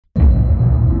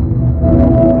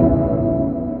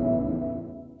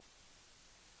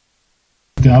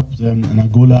Cup in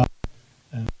Angola.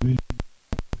 Really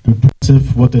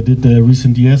impressive what they did the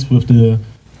recent years with the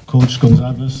coach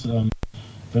Gonzalez.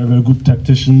 Very, very good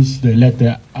tacticians. They led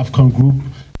their AFCON group,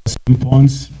 7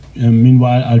 points.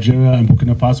 Meanwhile, Algeria and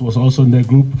Burkina Faso was also in their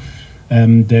group.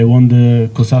 They won the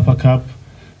COSAFA Cup.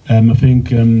 I think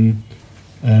they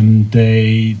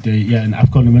in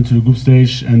AFCON they went to the group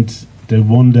stage and they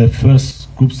won their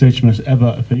first group stage match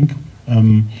ever, I think.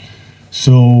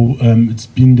 It's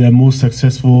been their most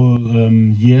successful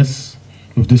years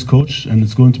with this coach, and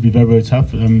it's going to be very, very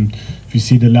tough. If you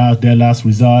see their last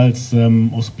results,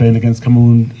 also playing against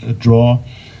Cameroon, a draw.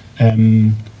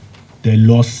 They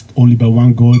lost only by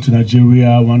 1 goal to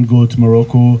Nigeria, 1 goal to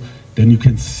Morocco. Then you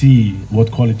can see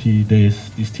what quality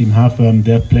this team have.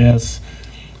 They have players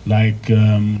like,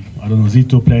 I don't know,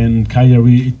 Zito playing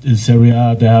Cagliari in Serie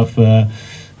A. They have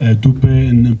Dupe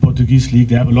in the Portuguese league.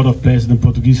 They have a lot of players in the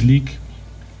Portuguese league.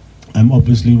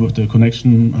 Obviously with the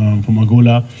connection from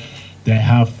Angola. They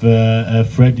have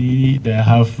Freddy, they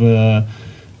have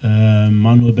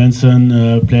Manuel Benson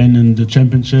playing in the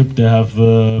championship. They have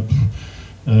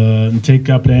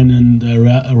Nteka playing in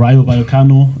Rayo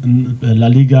Vallecano in La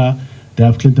Liga. They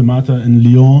have Clinton Mata in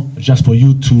Lyon. Just for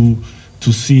you to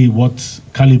see what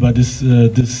caliber this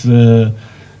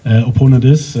opponent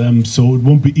is. So it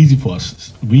won't be easy for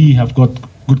us. We have got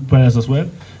good players as well,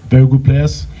 very good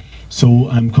players. So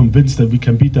I'm convinced that we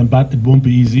can beat them, but it won't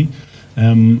be easy.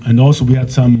 And also we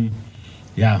had some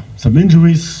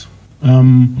injuries.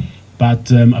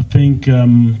 But I think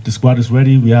the squad is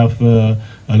ready. We have a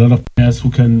lot of players who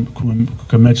can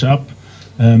match up.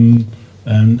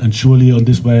 And surely on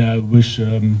this way, I wish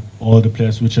all the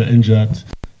players which are injured,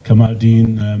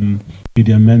 Kamaldeen,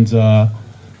 Gideon Mensah,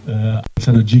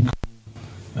 Alexander Jiku,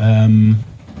 and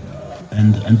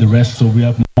the rest. So we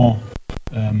have more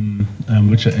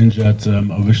which are injured.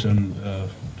 I wish them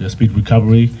their speed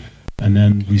recovery, and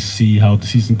then we see how the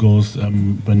season goes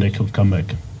when they could come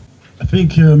back. I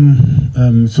think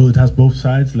so. It has both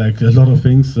sides, like a lot of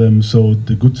things. So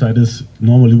the good side is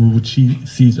normally we would see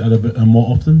each other more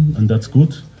often, and that's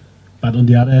good. But on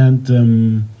the other hand,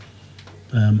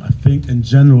 I think in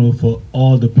general for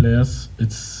all the players,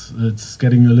 it's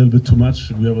getting a little bit too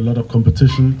much. We have a lot of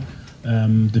competition.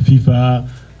 The FIFA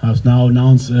has now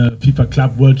announced a FIFA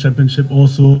Club World Championship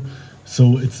also.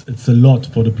 So it's a lot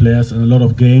for the players and a lot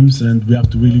of games, and we have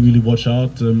to really watch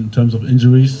out in terms of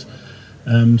injuries.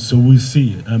 So we'll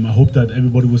see. I hope that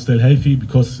everybody will stay healthy,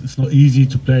 because it's not easy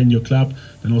to play in your club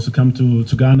and also come to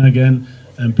Ghana again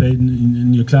and play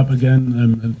in your club again.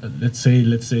 And let's say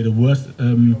the worst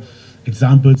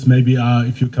examples maybe are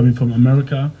if you're coming from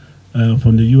America,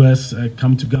 from the US,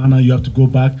 come to Ghana, you have to go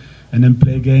back and then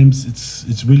play games.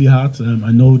 It's really hard.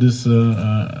 I know this.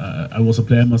 I was a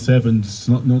player myself, and it's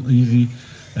not easy.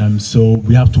 So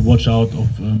we have to watch out of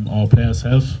our players'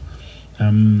 health.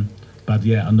 But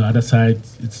yeah, on the other side,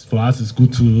 for us it's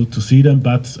good to see them,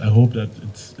 but I hope that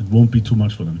it won't be too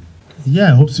much for them.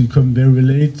 Yeah, I hope so. You come very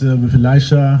late with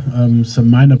Elisha, some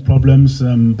minor problems,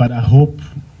 but I hope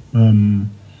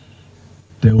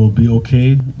they will be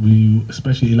okay.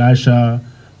 Especially Elisha,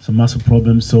 some muscle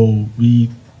problems, so we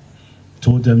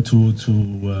told them to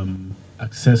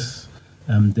access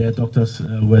their doctors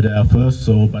where they are first.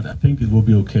 So, but I think it will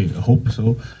be okay. I hope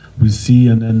so. We'll see,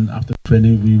 and then after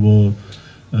training, we will.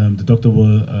 The doctor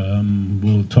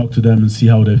will talk to them and see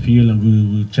how they feel, and we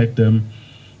will check them.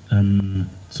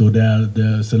 So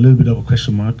there's a little bit of a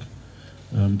question mark,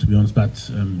 to be honest, but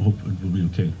hope it will be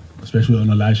okay, especially on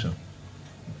Elisha.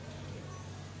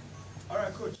 All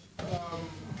right, coach.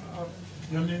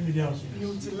 Your name is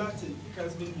Mutilati,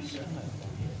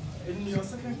 in your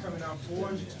second coming up, I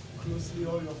watched closely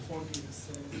all your 4 games.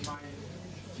 My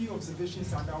few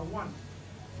observations are that one,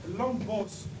 the long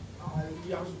balls.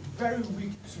 We are very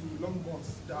weak to long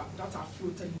balls that are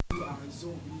floated into our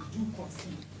zone. We do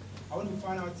concede. I want to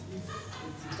find out if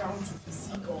it's down to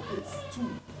physique or it's two.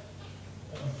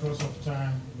 Because of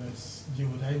time, let's deal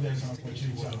with that. There's an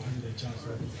opportunity. I'll give you the chance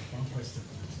for one question.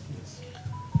 Yes.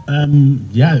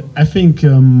 Yeah, I think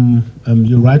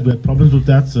you're right. We had problems with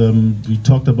that. We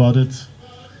talked about it.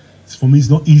 For me, it's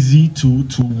not easy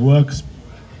to work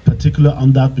particular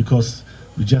on that, because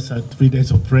we just had 3 days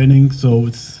of training, so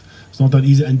it's not that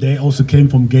easy, and they also came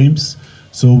from games,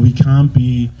 so we can't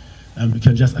be. We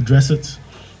can just address it.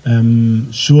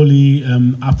 Surely,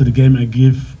 after the game, I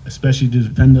give especially the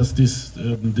defenders this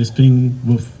thing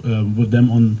with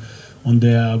them on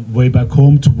their way back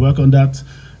home to work on that.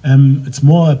 It's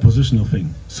more a positional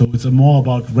thing, so it's more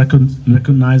about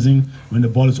recognizing when the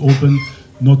ball is open,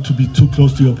 not to be too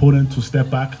close to your opponent, to step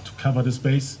back to cover the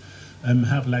space,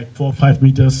 have like 4 or 5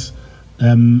 meters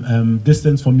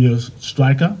distance from your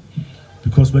striker,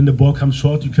 because when the ball comes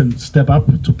short, you can step up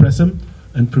to press him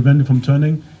and prevent him from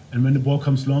turning. And when the ball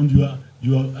comes long,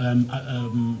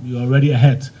 you're already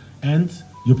ahead. And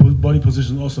your body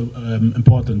position is also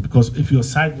important, because if you're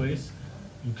sideways,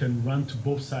 you can run to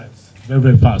both sides very,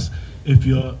 very fast. If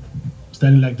you're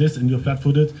standing like this and you're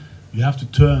flat-footed, you have to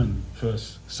turn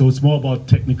first. So it's more about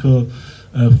technical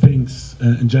things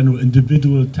in general,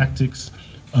 individual tactics,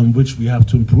 which we have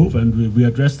to improve, and we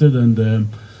addressed it, and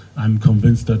I'm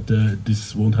convinced that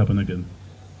this won't happen again.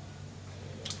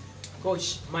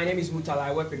 Coach, my name is Mutala.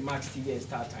 I work with Max TV and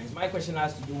Star Times. My question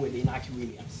has to do with Inaki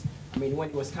Williams. I mean, when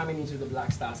he was coming into the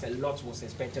Black Stars, a lot was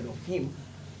expected of him.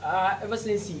 Ever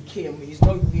since he came, he's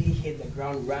not really hit the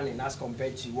ground running as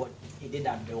compared to what he did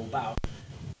at Bilbao.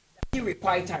 Does he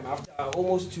require time after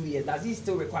almost 2 years? Does he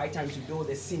still require time to build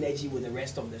a synergy with the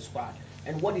rest of the squad?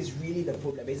 And what is really the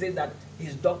problem? Is it that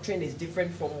his doctrine is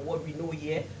different from what we know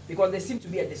here? Because there seems to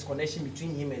be a disconnection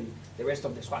between him and the rest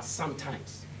of the squad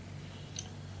sometimes.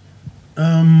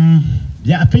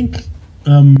 Yeah, I think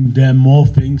there are more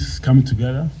things coming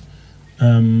together.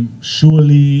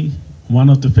 Surely one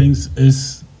of the things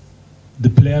is the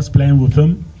players playing with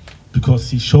him,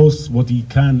 because he shows what he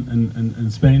can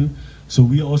in Spain. So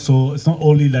we also, it's not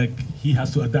only like he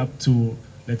has to adapt to,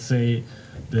 let's say,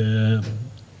 the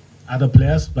other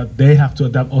players, but they have to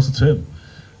adapt also to him.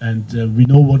 And we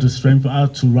know what his strengths are: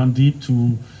 to run deep,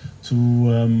 to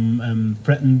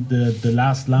threaten the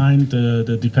last line,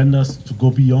 the defenders, to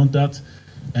go beyond that.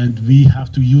 And we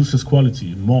have to use his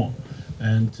quality more.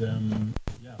 And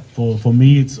yeah, for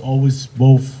me, it's always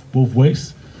both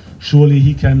ways. Surely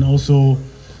he can also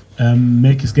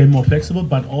make his game more flexible,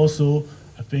 but also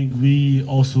I think we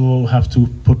also have to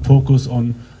put focus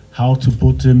on how to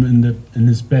put him in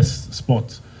his best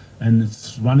spot. And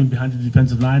it's running behind the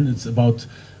defensive line. It's about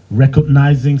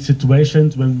recognizing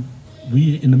situations when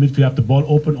we in the midfield have the ball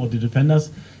open, or the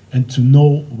defenders, and to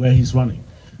know where he's running.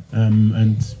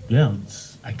 And yeah,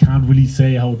 I can't really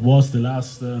say how it was the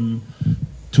last 2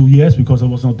 years, because I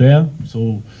was not there.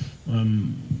 So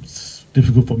it's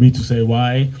difficult for me to say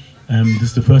why. This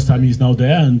is the first time he's now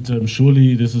there, and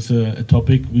surely this is a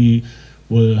topic we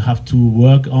will have to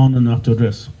work on and have to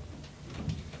address.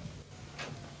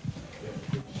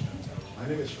 My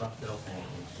name is Raphael from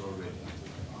Sorry.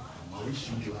 I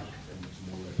wish you luck and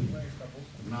tomorrow.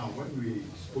 Now, when we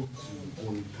spoke to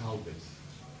Untold,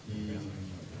 he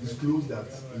disclosed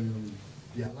that in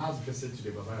their last visit to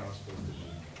the Bavaria Sports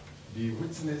Stadium, they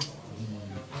witnessed the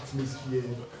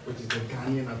atmosphere, which is the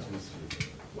Ghanaian atmosphere.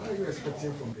 What are you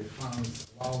expecting from the fans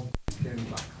while they came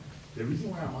back? The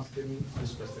reason why I'm asking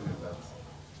this question is that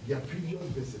their previous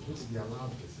visit, which is their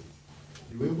last visit,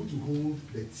 they were able to hold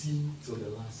the team till the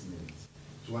last minute.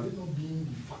 So had it not been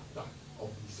the factor of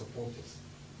the supporters,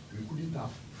 we couldn't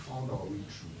have found our way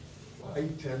through. What are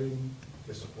you telling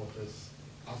the supporters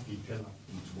as they turn up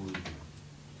in tomorrow?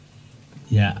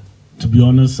 Yeah, to be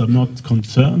honest, I'm not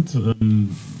concerned.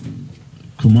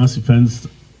 Kumasi fans,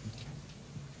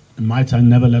 in my time,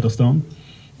 never let us down.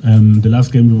 The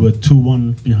last game we were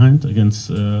 2-1 behind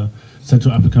against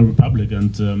Central African Republic,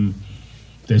 and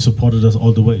they supported us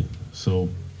all the way. So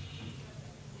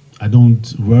I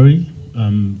don't worry.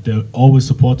 They're always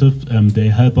supportive. They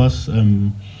help us,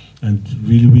 and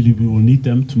really, really, we will need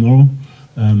them tomorrow.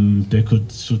 They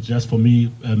could suggest for me,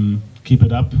 keep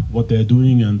it up, what they're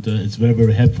doing, and it's very,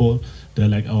 very helpful. They're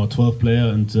like our 12th player,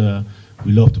 and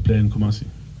we love to play in Kumasi.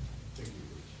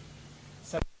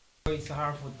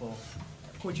 Sahara football.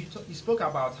 Coach, you spoke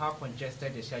about how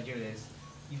congested the schedule is.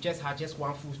 You've just had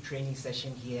one full training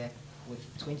session here with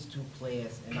 22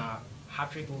 players, and a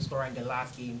hat-trick goal scorer in the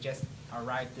last game just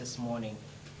arrived this morning.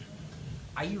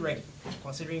 Are you ready,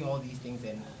 considering all these things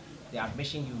and the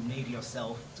admission you made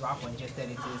yourself to how congested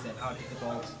it is and how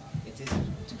difficult it is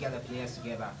to get the players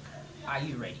together? Are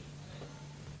you ready?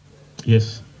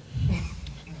 Yes.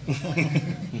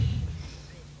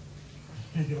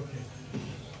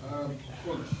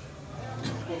 Coach,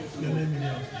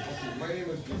 my name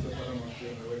is Joseph Adamo, I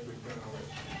work with GhanaWeb.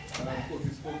 Coach, we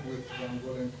spoke with the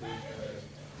Angolan coach.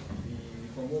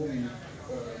 From what we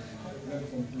learned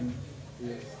from him, he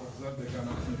has observed the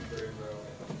Ghana team very well.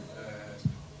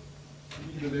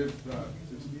 He believes that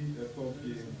it will be a tough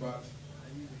game, but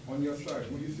on your side,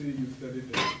 would you say you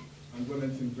studied the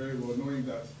Angolan team very well, knowing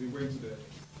that they went to the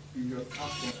previous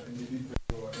AFCON and they did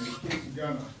very well, and they came to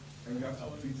Ghana and we have to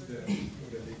beat the league?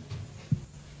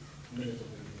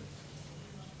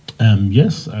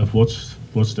 Yes, I've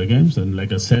watched the games, and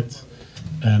like I said,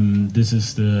 this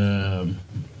is I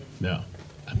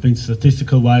think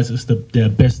statistical wise, it's their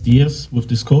best years with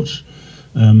this coach.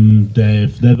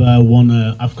 They've never won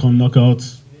an AFCON knockout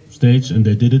stage, and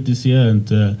they did it this year.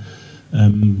 And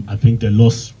I think they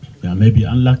lost, maybe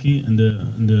unlucky in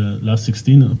the last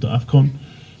 16 of the AFCON.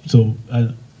 So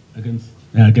against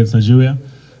Nigeria,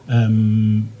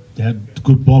 they had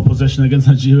good ball possession against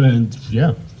Nigeria, and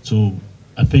so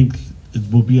I think it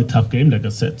will be a tough game. Like I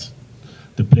said,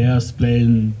 the players play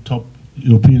in top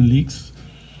European leagues.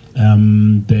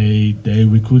 They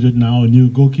recruited now a new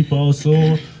goalkeeper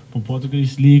also from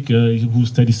Portuguese league,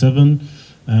 who's 37.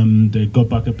 They got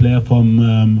back a player from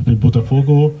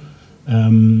Botafogo,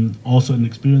 also an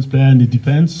experienced player in the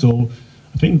defense. So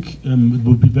I think it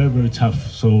will be very, very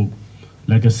tough. So,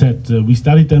 like I said, we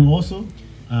studied them also.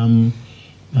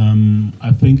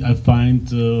 I think I found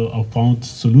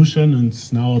solution, and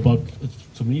it's now about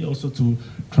to me also to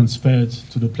transfer it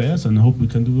to the players, and I hope we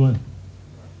can do well.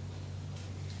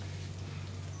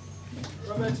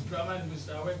 Robert Draman,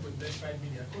 Mr. Work with Despite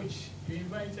Media. Coach, you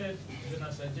invited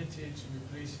Jonas Ajete to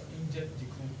replace injured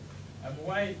Diku.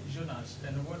 Why Jonas,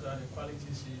 and what are the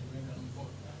qualities you bring on board?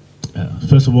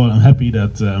 First of all, I'm happy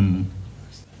that. I'm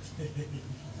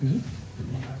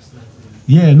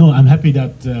happy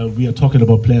that we are talking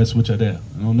about players which are there.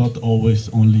 Not always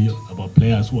only about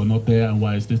players who are not there and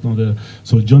why is this not there.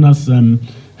 So Jonas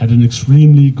had an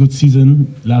extremely good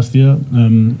season last year,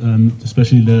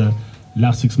 especially the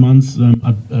last 6 months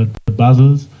at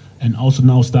Basel, and also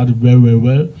now started very, very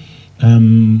well.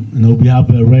 We have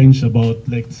a range about,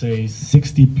 let's say,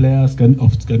 60 players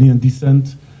of Ghanaian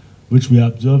descent, which we are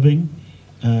observing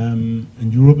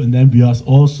in Europe, and then we have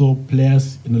also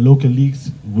players in the local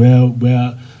leagues where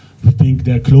we think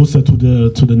they're closer to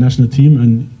the national team,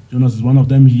 and Jonas is one of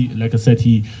them. He, like I said,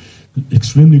 he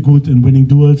extremely good in winning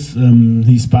duels.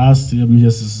 He's fast. He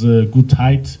has good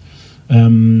height.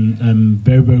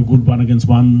 Very, very good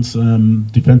one-against-ones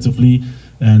defensively,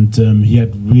 and he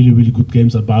had really, really good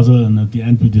games at Basel. And at the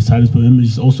end, we decided for him.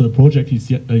 He's also a project. He's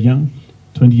young,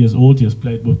 20 years old. He has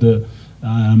played with the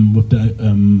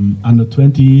under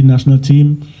 20 national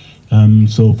team.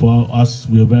 So for us,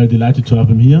 we are very delighted to have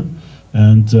him here.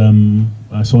 And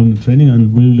I saw him in training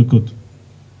and really look good.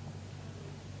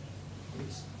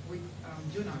 With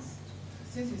Jonas,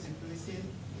 since he's replacing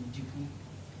Jiku,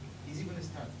 is he going to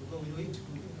start? Because we know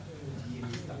Jiku will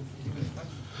start. Is he going to start?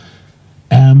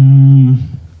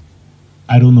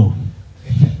 I don't know.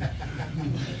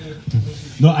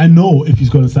 No, I know if he's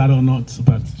going to start or not,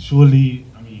 but surely,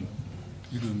 I mean,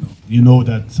 you don't know. You know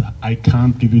that I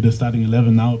can't give you the starting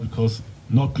 11 now because.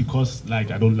 Not because like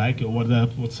I don't like it or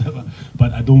whatever,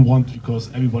 but I don't want because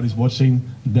everybody's watching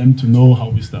them to know how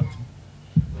we start.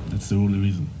 That's the only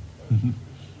reason.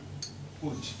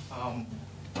 Coach, I'm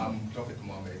Prophet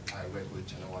Mohammed. I work with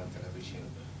Channel 1 Television.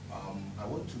 I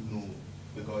want to know,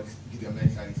 because Gideon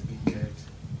Mensah is injured,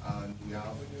 and we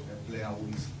have a player who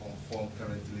is on form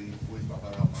currently, who is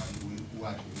Baba Rahman, who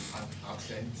had been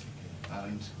absent,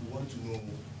 and we want to know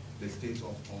the state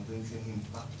of convincing him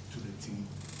back to the team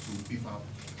to beef up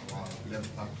our left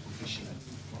back position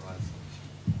for us.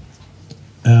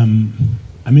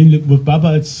 I mean, look, with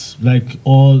Baba, it's like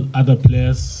all other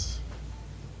players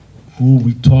who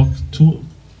we talked to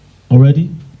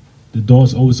already. The door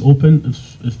is always open.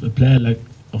 If a player like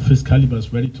of his caliber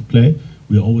is ready to play,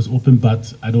 we are always open.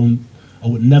 But I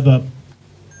would never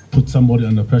put somebody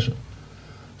under pressure.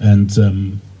 And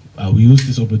we use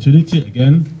this opportunity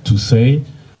again to say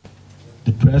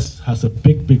the press has a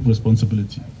big, big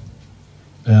responsibility.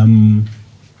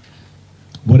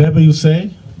 Whatever you say,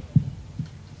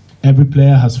 every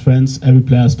player has friends, every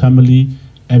player has family,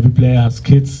 every player has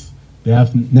kids, they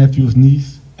have nephews,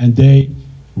 nieces, and they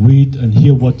read and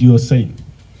hear what you are saying.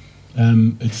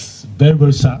 It's very,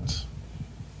 very sad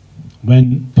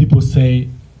when people say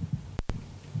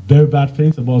very bad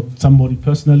things about somebody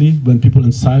personally, when people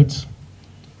insult,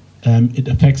 it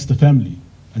affects the family.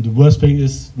 And the worst thing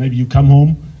is maybe you come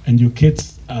home and your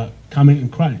kids are coming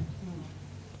and crying.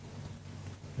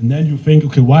 And then you think,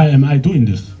 okay, why am I doing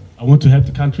this? I want to help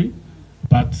the country,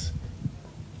 but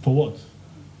for what?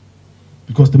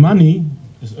 Because the money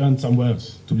is earned somewhere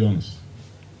else, to be honest.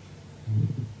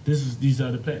 These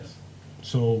are the players.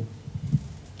 So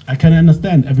I can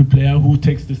understand every player who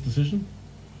takes this decision.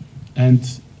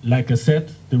 And like I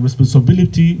said, the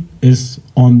responsibility is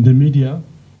on the media.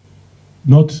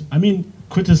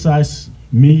 Criticize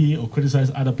me or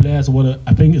criticize other players or whatever.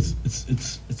 I think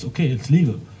it's okay, it's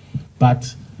legal.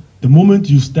 But the moment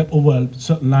you step over a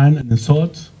certain line and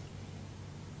insult,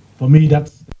 for me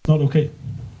that's not okay,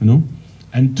 you know.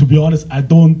 And to be honest, I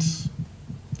don't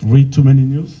read too many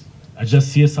news. I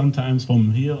just hear sometimes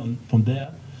from here and from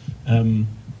there, and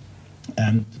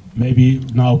maybe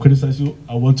now criticize you.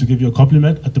 I want to give you a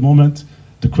compliment. At the moment,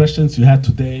 the questions you had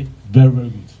today, very, very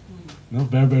good. No,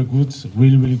 very, very good,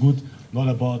 really, really good. Not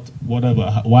about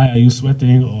whatever, why are you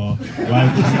sweating or why.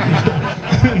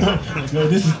 no,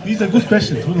 these are good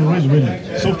questions, really,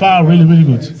 really. So far, really, really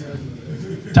good.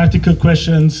 Tactical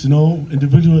questions,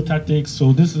 individual tactics.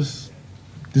 So this is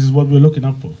what we're looking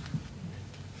up for.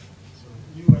 So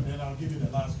you, and then I'll give you the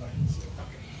last bite.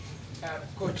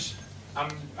 Coach,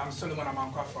 I'm Solomon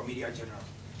Amankwa from Media General.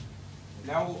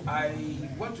 Now I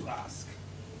want to ask,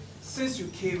 since you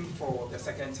came for the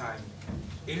second time,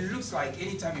 it looks like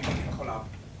anytime you make a call-up,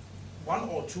 one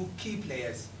or two key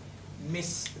players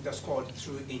miss the squad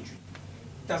through injury.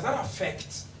 Does that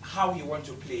affect how you want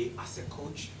to play as a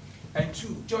coach? And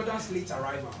two, Jordan's late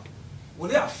arrival, will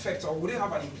it affect or will it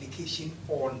have an implication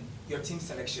on your team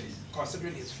selection,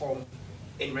 considering his form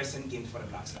in recent games for the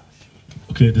Black Stars?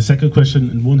 Okay, the second question,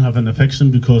 it won't have an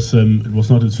affection because it was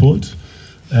not his fault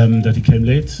that he came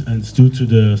late, and it's due to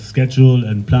the schedule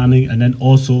and planning. And then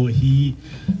also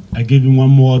I gave him one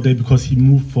more day because he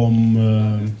moved from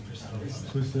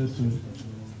Crystal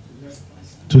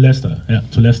to Leicester. Yeah,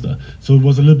 to Leicester. So it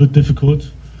was a little bit difficult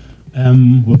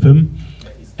with him.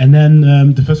 And then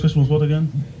the first question was what again?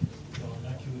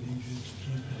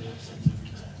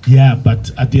 Yeah,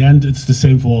 but at the end it's the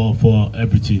same for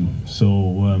every team.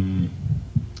 So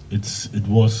it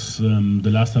was the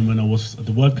last time when I was at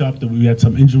the World Cup that we had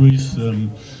some injuries.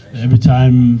 Every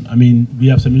time, I mean, we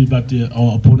have some injuries, but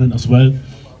our opponent as well.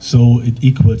 So it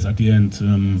equals at the end.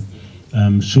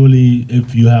 Surely,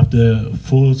 if you have the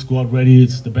full squad ready,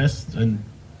 it's the best, and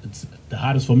it's the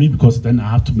hardest for me because then I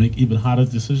have to make even harder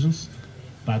decisions.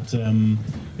 But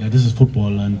yeah, this is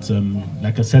football, and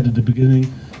like I said at the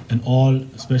beginning, and all,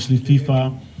 especially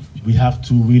FIFA, we have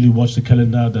to really watch the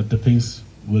calendar that the things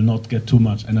will not get too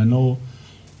much. And I know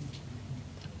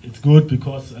it's good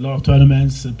because a lot of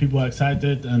tournaments, people are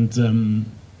excited, and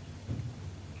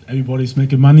everybody's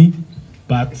making money,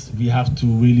 but we have to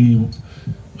really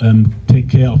take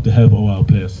care of the health of our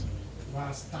players.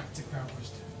 Last tactical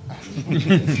question.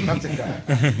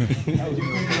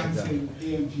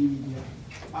 AMG Media.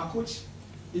 Coach,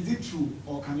 is it true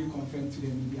or can you confirm to the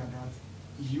media that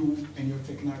you and your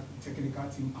technical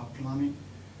team are planning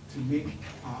to make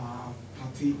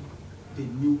Partey the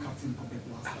new captain of the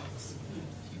Black Stars?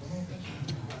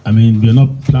 I mean, we're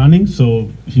not planning, so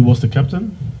he was the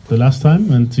captain the last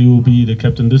time, and he will be the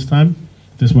captain this time.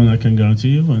 This one I can guarantee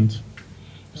you, and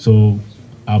so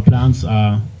our plans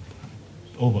are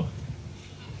over.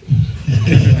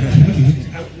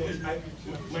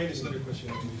 Mine is not a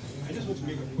question. I just want to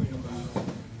make a point about,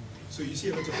 so you see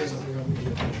a lot of press on social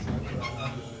media.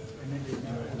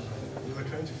 We were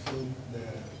trying to film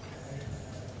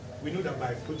we know that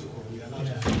by protocol we are allowed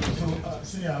to film.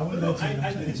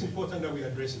 I think it's important that we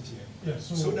address it here. Yeah,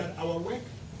 so that our work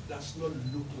does not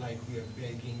look like we are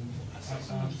begging for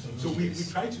access. So we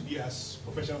try to be as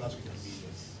professional as we can be.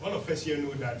 All of us here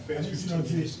know that first 15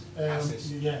 minutes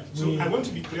access. Yeah, so I want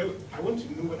to be clear. I want to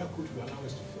know whether coach will allow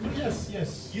us to film.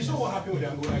 Yes. You saw what happened with the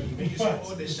Angola game. You saw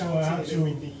all the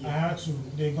shouting I had to.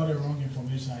 They got the wrong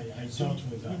information. I dealt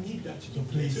with that. We need that to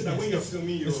be so that when you're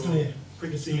filming your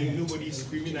thing, nobody's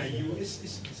screaming at you.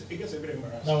 It gets a bit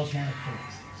embarrassing. That was my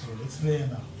fault. So it's clear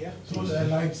now. Yeah. So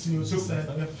like you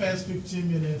said, the first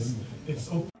 15 minutes, it's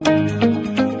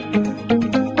open.